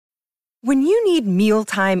When you need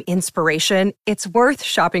mealtime inspiration, it's worth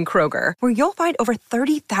shopping Kroger, where you'll find over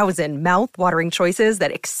 30,000 mouth-watering choices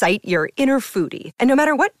that excite your inner foodie. And no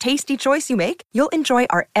matter what tasty choice you make, you'll enjoy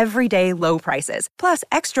our everyday low prices, plus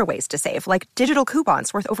extra ways to save, like digital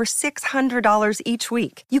coupons worth over $600 each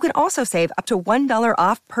week. You can also save up to $1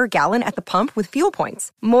 off per gallon at the pump with fuel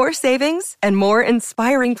points. More savings and more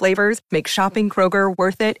inspiring flavors make shopping Kroger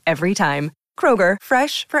worth it every time. Kroger,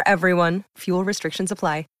 fresh for everyone. Fuel restrictions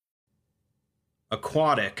apply.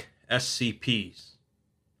 Aquatic SCPs.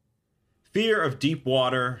 Fear of deep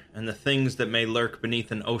water and the things that may lurk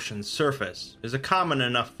beneath an ocean's surface is a common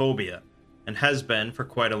enough phobia, and has been for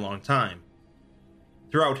quite a long time.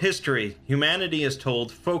 Throughout history, humanity has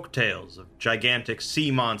told folk tales of gigantic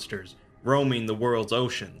sea monsters roaming the world's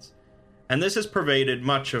oceans, and this has pervaded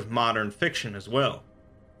much of modern fiction as well.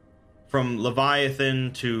 From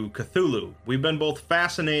Leviathan to Cthulhu, we've been both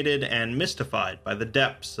fascinated and mystified by the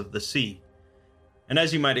depths of the sea. And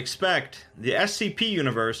as you might expect, the SCP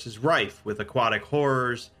universe is rife with aquatic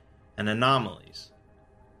horrors and anomalies.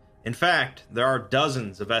 In fact, there are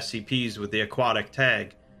dozens of SCPs with the aquatic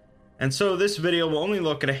tag, and so this video will only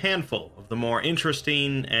look at a handful of the more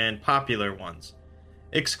interesting and popular ones,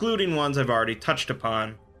 excluding ones I've already touched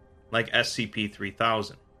upon, like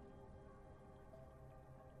SCP-3000.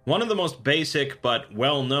 One of the most basic but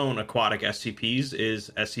well-known aquatic SCPs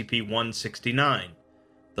is SCP-169,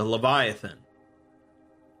 the Leviathan.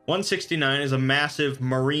 169 is a massive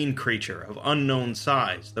marine creature of unknown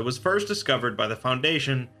size that was first discovered by the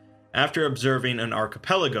Foundation after observing an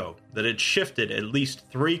archipelago that had shifted at least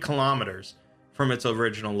 3 kilometers from its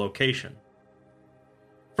original location.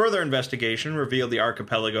 Further investigation revealed the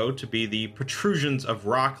archipelago to be the protrusions of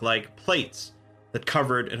rock-like plates that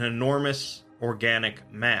covered an enormous organic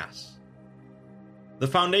mass. The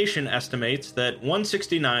Foundation estimates that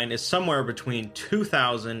 169 is somewhere between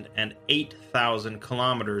 2,000 and 8,000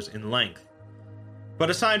 kilometers in length, but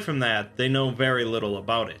aside from that, they know very little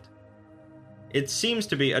about it. It seems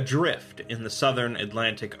to be adrift in the southern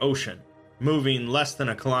Atlantic Ocean, moving less than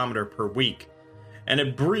a kilometer per week, and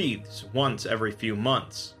it breathes once every few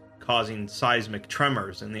months, causing seismic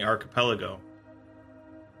tremors in the archipelago.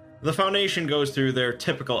 The Foundation goes through their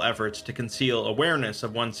typical efforts to conceal awareness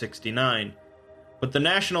of 169, but the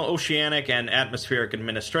National Oceanic and Atmospheric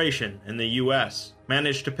Administration in the US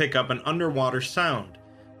managed to pick up an underwater sound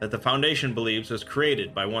that the Foundation believes was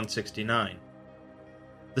created by 169.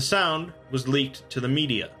 The sound was leaked to the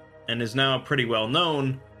media, and is now pretty well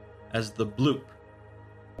known as the bloop.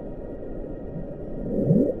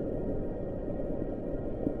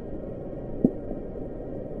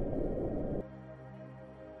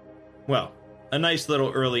 Well, a nice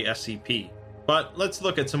little early SCP, but let's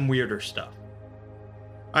look at some weirder stuff.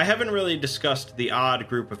 I haven't really discussed the odd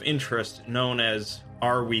group of interest known as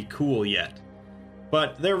Are We Cool yet,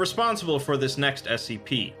 but they're responsible for this next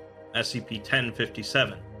SCP,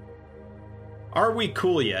 SCP-1057. Are We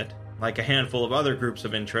Cool yet, like a handful of other groups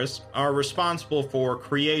of interest, are responsible for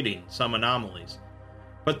creating some anomalies,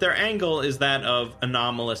 but their angle is that of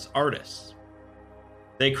anomalous artists.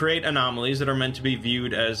 They create anomalies that are meant to be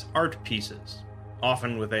viewed as art pieces,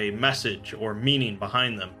 often with a message or meaning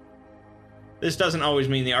behind them. This doesn't always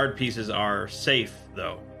mean the art pieces are safe,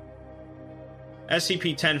 though.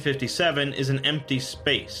 SCP-1057 is an empty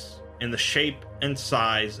space in the shape and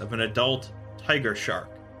size of an adult tiger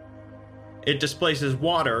shark. It displaces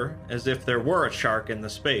water as if there were a shark in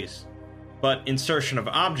the space, but insertion of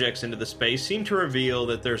objects into the space seem to reveal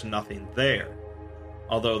that there's nothing there,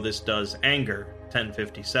 although this does anger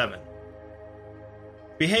 1057.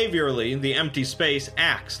 Behaviorally, the empty space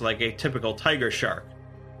acts like a typical tiger shark,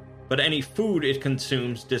 but any food it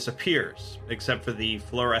consumes disappears, except for the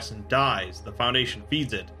fluorescent dyes the Foundation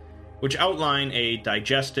feeds it, which outline a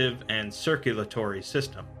digestive and circulatory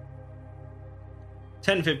system.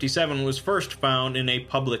 1057 was first found in a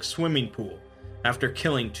public swimming pool, after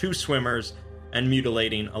killing 2 swimmers and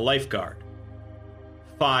mutilating a lifeguard.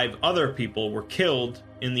 5 other people were killed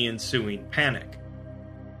in the ensuing panic.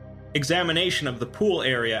 Examination of the pool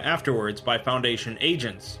area afterwards by Foundation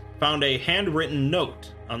agents found a handwritten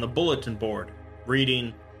note on the bulletin board,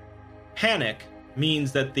 reading, "Panic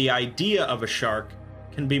means that the idea of a shark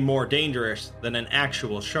can be more dangerous than an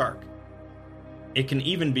actual shark. It can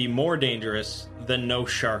even be more dangerous than no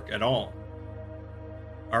shark at all.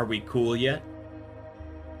 Are we cool yet?"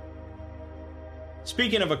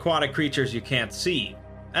 Speaking of aquatic creatures you can't see,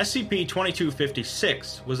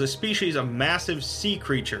 SCP-2256 was a species of massive sea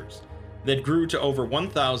creatures that grew to over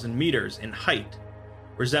 1,000 meters in height,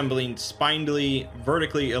 resembling spindly,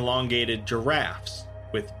 vertically elongated giraffes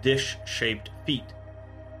with dish-shaped feet.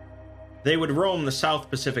 They would roam the South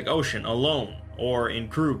Pacific Ocean alone, or in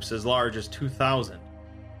groups as large as 2,000.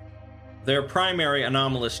 Their primary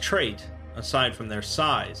anomalous trait, aside from their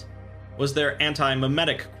size, was their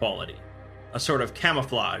anti-memetic quality, a sort of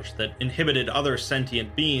camouflage that inhibited other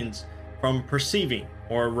sentient beings from perceiving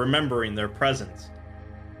or remembering their presence.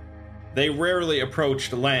 They rarely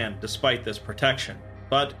approached land despite this protection,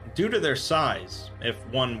 but due to their size, if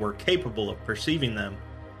one were capable of perceiving them,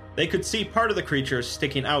 they could see part of the creatures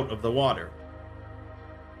sticking out of the water.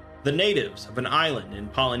 The natives of an island in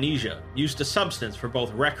Polynesia used a substance for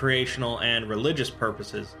both recreational and religious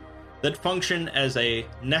purposes that functioned as a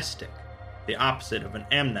nestic, the opposite of an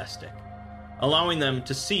amnestic, allowing them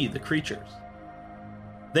to see the creatures.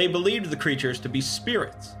 They believed the creatures to be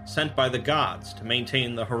spirits sent by the gods to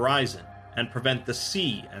maintain the horizon and prevent the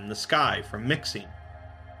sea and the sky from mixing.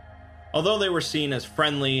 Although they were seen as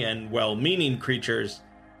friendly and well-meaning creatures,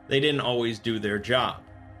 they didn't always do their job,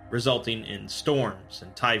 resulting in storms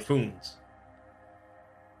and typhoons.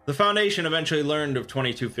 The Foundation eventually learned of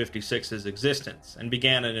 2256's existence and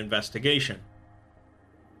began an investigation.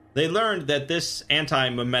 They learned that this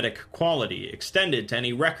anti-memetic quality extended to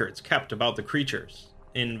any records kept about the creatures,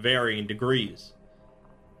 in varying degrees.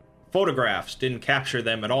 Photographs didn't capture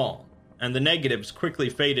them at all, and the negatives quickly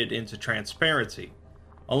faded into transparency,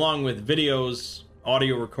 along with videos,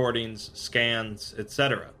 audio recordings, scans,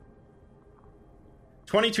 etc.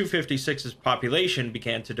 2256's population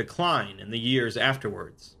began to decline in the years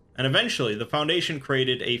afterwards, and eventually the Foundation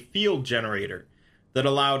created a field generator that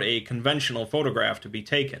allowed a conventional photograph to be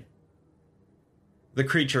taken. The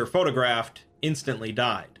creature photographed instantly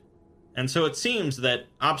died, and so it seems that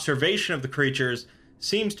observation of the creatures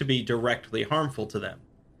seems to be directly harmful to them,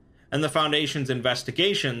 and the Foundation's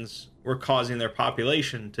investigations were causing their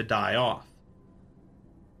population to die off.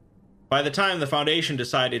 By the time the Foundation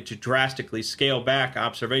decided to drastically scale back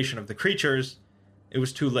observation of the creatures, it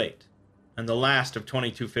was too late, and the last of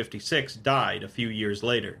 2256 died a few years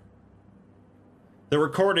later. The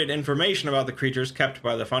recorded information about the creatures kept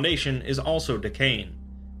by the Foundation is also decaying,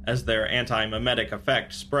 as their anti-memetic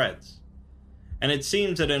effect spreads, and it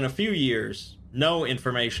seems that in a few years, no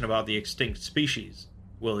information about the extinct species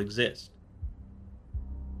will exist.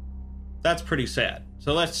 That's pretty sad,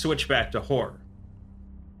 so let's switch back to horror.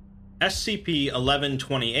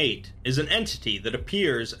 SCP-1128 is an entity that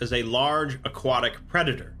appears as a large aquatic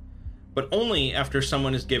predator, but only after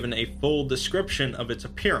someone is given a full description of its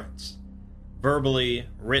appearance, verbally,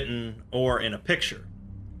 written, or in a picture.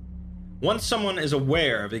 Once someone is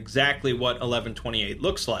aware of exactly what 1128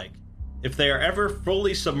 looks like, if they are ever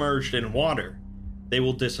fully submerged in water, they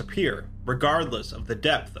will disappear, regardless of the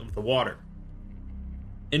depth of the water.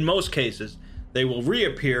 In most cases, they will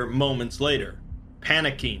reappear moments later,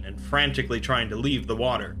 panicking and frantically trying to leave the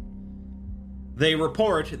water. They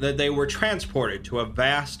report that they were transported to a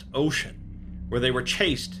vast ocean, where they were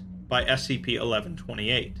chased by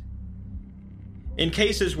SCP-1128. In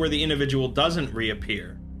cases where the individual doesn't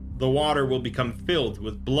reappear, the water will become filled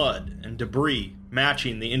with blood and debris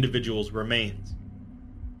matching the individual's remains.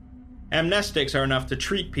 Amnestics are enough to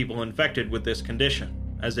treat people infected with this condition,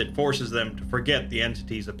 as it forces them to forget the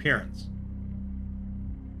entity's appearance.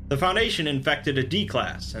 The Foundation infected a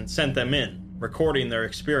D-Class and sent them in, recording their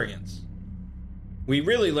experience. We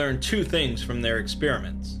really learned two things from their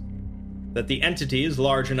experiments: that the entity is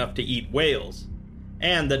large enough to eat whales,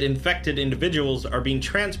 and that infected individuals are being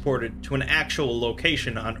transported to an actual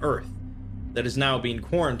location on Earth that is now being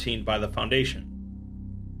quarantined by the Foundation.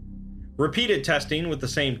 Repeated testing with the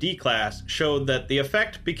same D-Class showed that the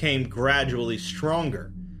effect became gradually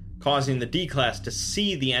stronger, causing the D-Class to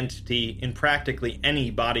see the entity in practically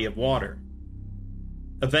any body of water.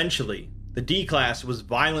 Eventually, the D-Class was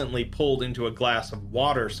violently pulled into a glass of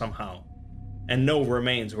water somehow, and no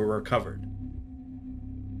remains were recovered.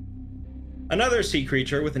 Another sea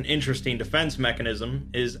creature with an interesting defense mechanism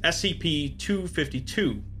is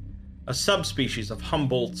SCP-252, a subspecies of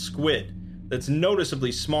Humboldt squid that's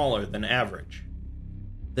noticeably smaller than average.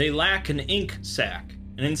 They lack an ink sac,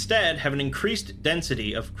 and instead have an increased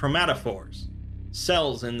density of chromatophores,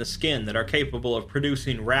 cells in the skin that are capable of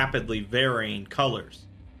producing rapidly varying colors.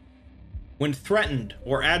 When threatened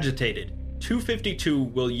or agitated, 252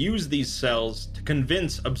 will use these cells to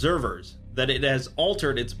convince observers that it has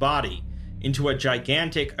altered its body into a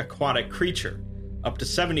gigantic aquatic creature, up to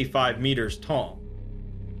 75 meters tall.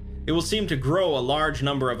 It will seem to grow a large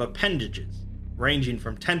number of appendages, ranging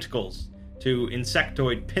from tentacles to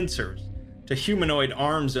insectoid pincers, to humanoid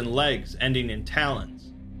arms and legs ending in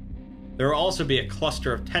talons. There will also be a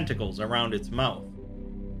cluster of tentacles around its mouth.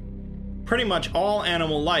 Pretty much all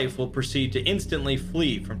animal life will proceed to instantly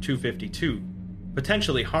flee from 252,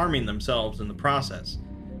 potentially harming themselves in the process,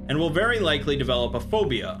 and will very likely develop a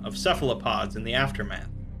phobia of cephalopods in the aftermath.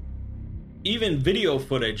 Even video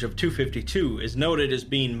footage of 252 is noted as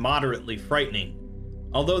being moderately frightening,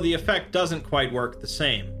 although the effect doesn't quite work the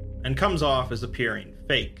same, and comes off as appearing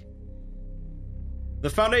fake. The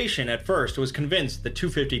Foundation at first was convinced that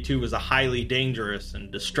 252 was a highly dangerous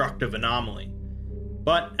and destructive anomaly,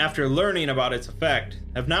 but after learning about its effect,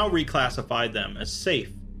 have now reclassified them as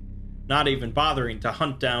safe, not even bothering to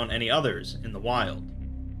hunt down any others in the wild.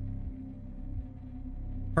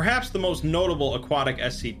 Perhaps the most notable aquatic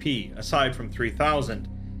SCP, aside from 3000,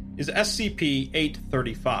 is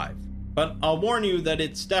SCP-835, but I'll warn you that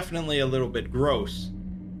it's definitely a little bit gross,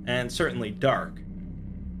 and certainly dark.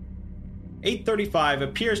 835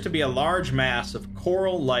 appears to be a large mass of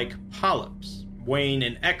coral-like polyps, weighing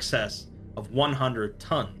in excess of 100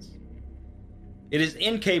 tons. It is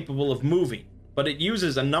incapable of moving, but it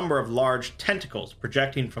uses a number of large tentacles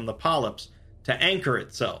projecting from the polyps to anchor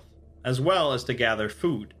itself, as well as to gather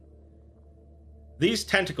food. These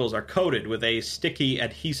tentacles are coated with a sticky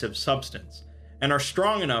adhesive substance, and are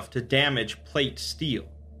strong enough to damage plate steel.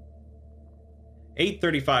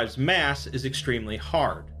 835's mass is extremely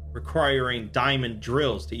hard, requiring diamond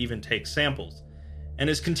drills to even take samples, and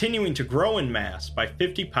is continuing to grow in mass by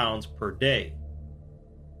 50 pounds per day.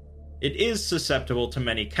 It is susceptible to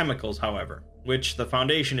many chemicals, however, which the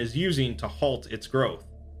Foundation is using to halt its growth.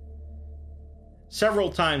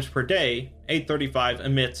 Several times per day, 835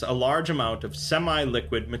 emits a large amount of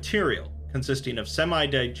semi-liquid material, consisting of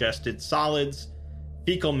semi-digested solids,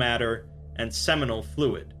 fecal matter, and seminal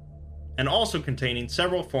fluid, and also containing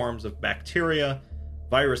several forms of bacteria,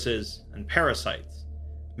 viruses, and parasites,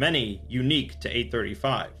 many unique to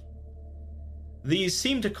 835. These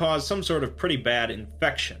seem to cause some sort of pretty bad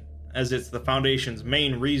infection, as it's the Foundation's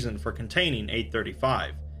main reason for containing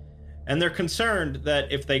 835, and they're concerned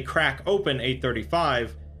that if they crack open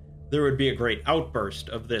 835, there would be a great outburst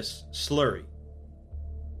of this slurry.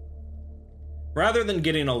 Rather than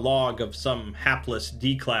getting a log of some hapless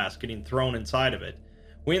D-class getting thrown inside of it,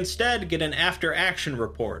 we instead get an after-action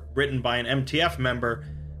report written by an MTF member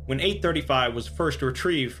when 835 was first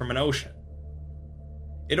retrieved from an ocean.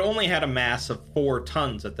 It only had a mass of 4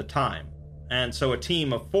 tons at the time, and so a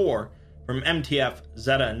team of 4 from MTF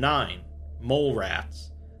Zeta 9, mole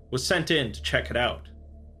rats, was sent in to check it out.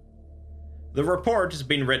 The report is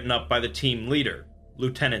being written up by the team leader,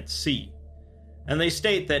 Lieutenant C, and they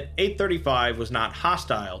state that 835 was not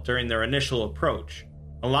hostile during their initial approach,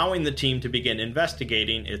 allowing the team to begin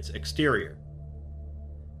investigating its exterior.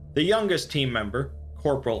 The youngest team member,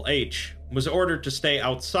 Corporal H, was ordered to stay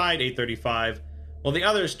outside 835 while the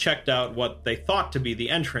others checked out what they thought to be the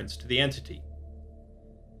entrance to the entity.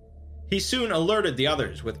 He soon alerted the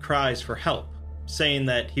others with cries for help, saying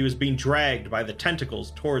that he was being dragged by the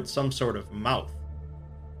tentacles towards some sort of mouth.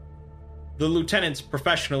 The lieutenant's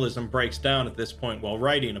professionalism breaks down at this point while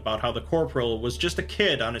writing about how the corporal was just a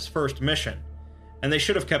kid on his first mission, and they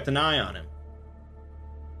should have kept an eye on him.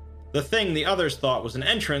 The thing the others thought was an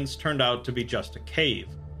entrance turned out to be just a cave,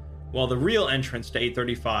 while the real entrance to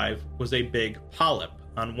 835 was a big polyp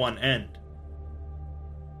on one end.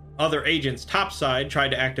 Other agents topside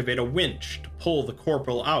tried to activate a winch to pull the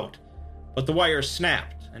corporal out, but the wire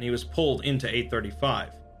snapped and he was pulled into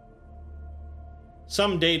 835.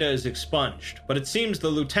 Some data is expunged, but it seems the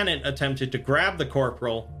lieutenant attempted to grab the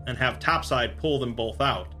corporal and have topside pull them both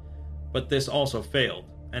out, but this also failed,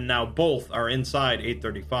 and now both are inside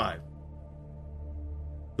 835.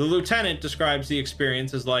 The lieutenant describes the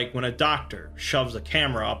experience as like when a doctor shoves a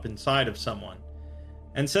camera up inside of someone,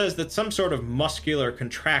 and says that some sort of muscular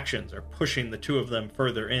contractions are pushing the two of them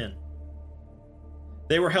further in.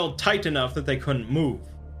 They were held tight enough that they couldn't move,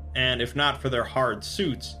 and if not for their hard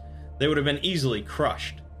suits, they would have been easily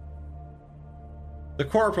crushed. The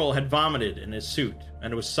corporal had vomited in his suit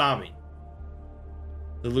and was sobbing.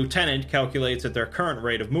 The lieutenant calculates at their current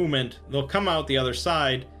rate of movement, they'll come out the other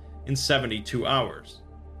side in 72 hours,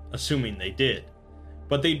 assuming they did,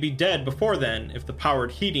 but they'd be dead before then if the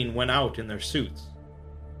powered heating went out in their suits.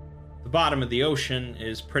 The bottom of the ocean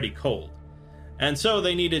is pretty cold, and so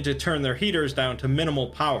they needed to turn their heaters down to minimal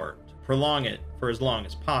power to prolong it for as long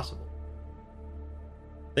as possible.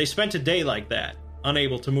 They spent a day like that,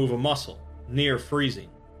 unable to move a muscle, near freezing.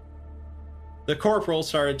 The corporal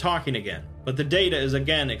started talking again, but the data is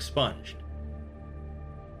again expunged.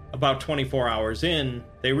 About 24 hours in,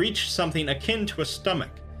 they reached something akin to a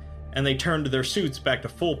stomach, and they turned their suits back to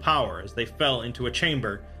full power as they fell into a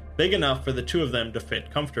chamber big enough for the two of them to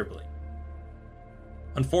fit comfortably.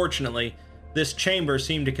 Unfortunately, this chamber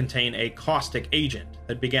seemed to contain a caustic agent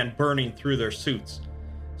that began burning through their suits,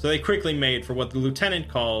 so they quickly made for what the lieutenant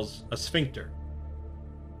calls a sphincter.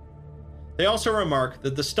 They also remark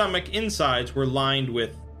that the stomach insides were lined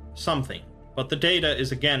with something, but the data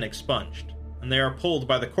is again expunged, and they are pulled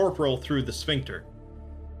by the corporal through the sphincter.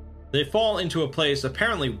 They fall into a place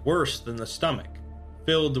apparently worse than the stomach,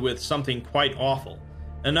 filled with something quite awful,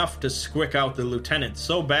 enough to squick out the lieutenant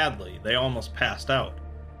so badly they almost passed out.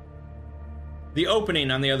 The opening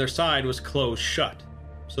on the other side was closed shut,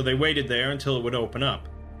 so they waited there until it would open up.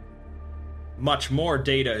 Much more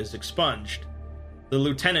data is expunged. The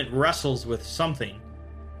lieutenant wrestles with something,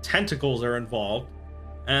 tentacles are involved,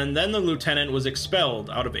 and then the lieutenant was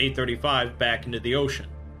expelled out of 835 back into the ocean.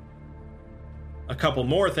 A couple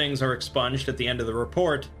more things are expunged at the end of the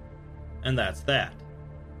report, and that's that.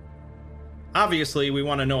 Obviously, we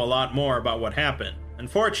want to know a lot more about what happened, and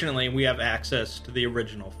fortunately, we have access to the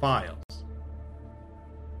original files.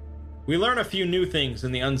 We learn a few new things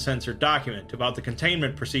in the uncensored document about the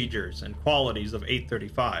containment procedures and qualities of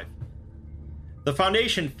 835. The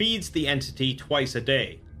Foundation feeds the entity twice a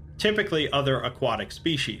day, typically other aquatic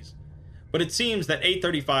species, but it seems that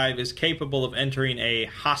 835 is capable of entering a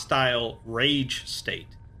hostile rage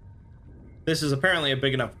state. This is apparently a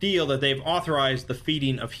big enough deal that they've authorized the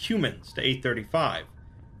feeding of humans to 835,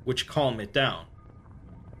 which calm it down.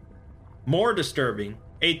 More disturbing,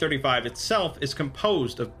 835 itself is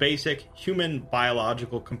composed of basic human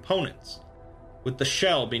biological components, with the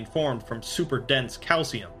shell being formed from super dense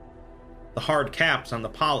calcium, the hard caps on the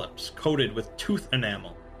polyps coated with tooth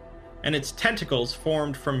enamel, and its tentacles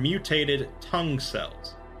formed from mutated tongue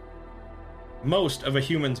cells. Most of a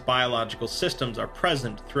human's biological systems are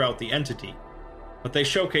present throughout the entity, but they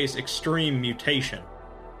showcase extreme mutation,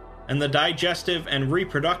 and the digestive and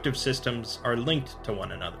reproductive systems are linked to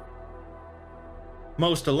one another.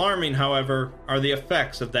 Most alarming, however, are the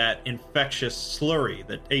effects of that infectious slurry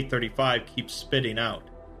that 835 keeps spitting out.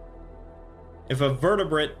 If a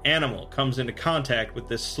vertebrate animal comes into contact with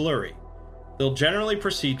this slurry, they'll generally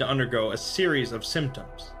proceed to undergo a series of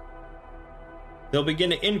symptoms. They'll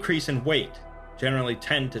begin to increase in weight, generally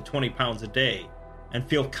 10 to 20 pounds a day, and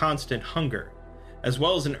feel constant hunger, as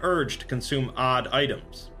well as an urge to consume odd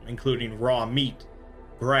items, including raw meat,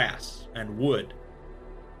 grass, and wood.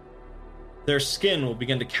 Their skin will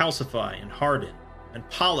begin to calcify and harden, and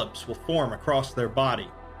polyps will form across their body.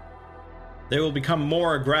 They will become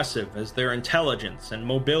more aggressive as their intelligence and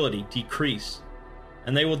mobility decrease,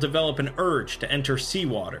 and they will develop an urge to enter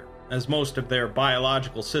seawater as most of their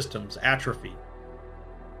biological systems atrophy.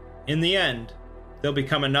 In the end, they'll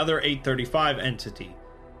become another 835 entity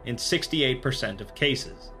in 68% of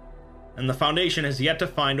cases, and the Foundation has yet to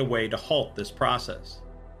find a way to halt this process.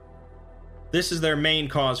 This is their main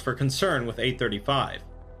cause for concern with 835,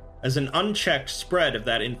 as an unchecked spread of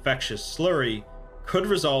that infectious slurry could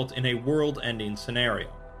result in a world-ending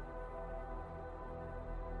scenario.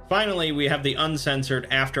 Finally, we have the uncensored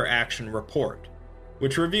after-action report,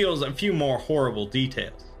 which reveals a few more horrible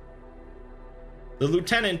details. The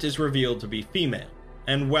lieutenant is revealed to be female,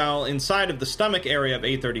 and while inside of the stomach area of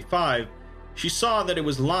 835, she saw that it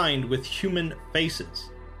was lined with human faces,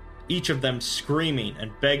 each of them screaming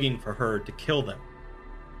and begging for her to kill them.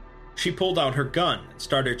 She pulled out her gun and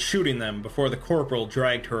started shooting them before the corporal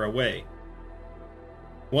dragged her away.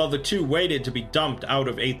 While the two waited to be dumped out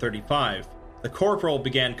of 835, the corporal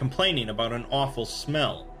began complaining about an awful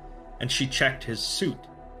smell, and she checked his suit,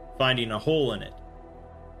 finding a hole in it.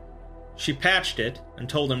 She patched it and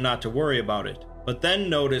told him not to worry about it, but then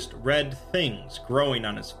noticed red things growing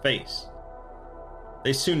on his face.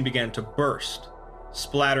 They soon began to burst,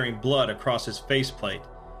 splattering blood across his faceplate,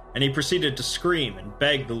 and he proceeded to scream and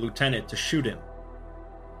beg the lieutenant to shoot him.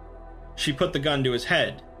 She put the gun to his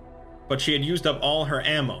head, but she had used up all her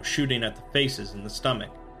ammo shooting at the faces in the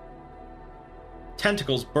stomach.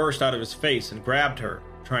 Tentacles burst out of his face and grabbed her,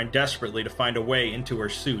 trying desperately to find a way into her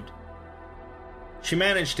suit. She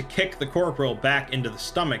managed to kick the corporal back into the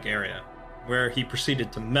stomach area, where he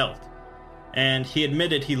proceeded to melt, and he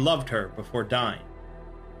admitted he loved her before dying.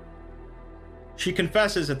 She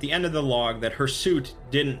confesses at the end of the log that her suit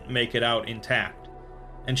didn't make it out intact,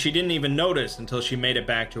 and she didn't even notice until she made it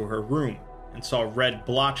back to her room and saw red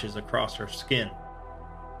blotches across her skin.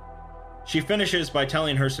 She finishes by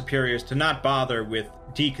telling her superiors to not bother with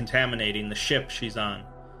decontaminating the ship she's on,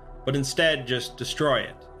 but instead just destroy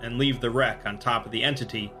it and leave the wreck on top of the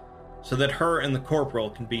entity so that her and the corporal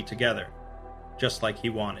can be together, just like he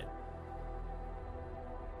wanted.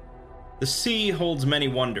 The sea holds many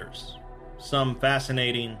wonders, some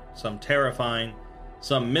fascinating, some terrifying,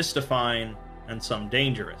 some mystifying, and some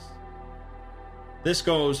dangerous. This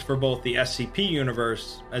goes for both the SCP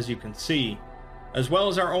universe, as you can see, as well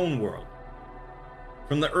as our own world.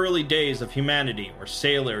 From the early days of humanity, where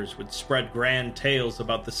sailors would spread grand tales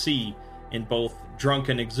about the sea in both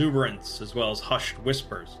drunken exuberance as well as hushed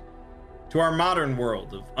whispers, to our modern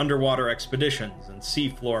world of underwater expeditions and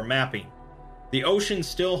seafloor mapping, the oceans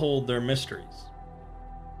still hold their mysteries.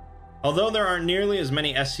 Although there aren't nearly as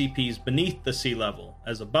many SCPs beneath the sea level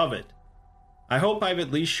as above it, I hope I've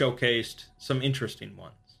at least showcased some interesting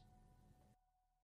ones.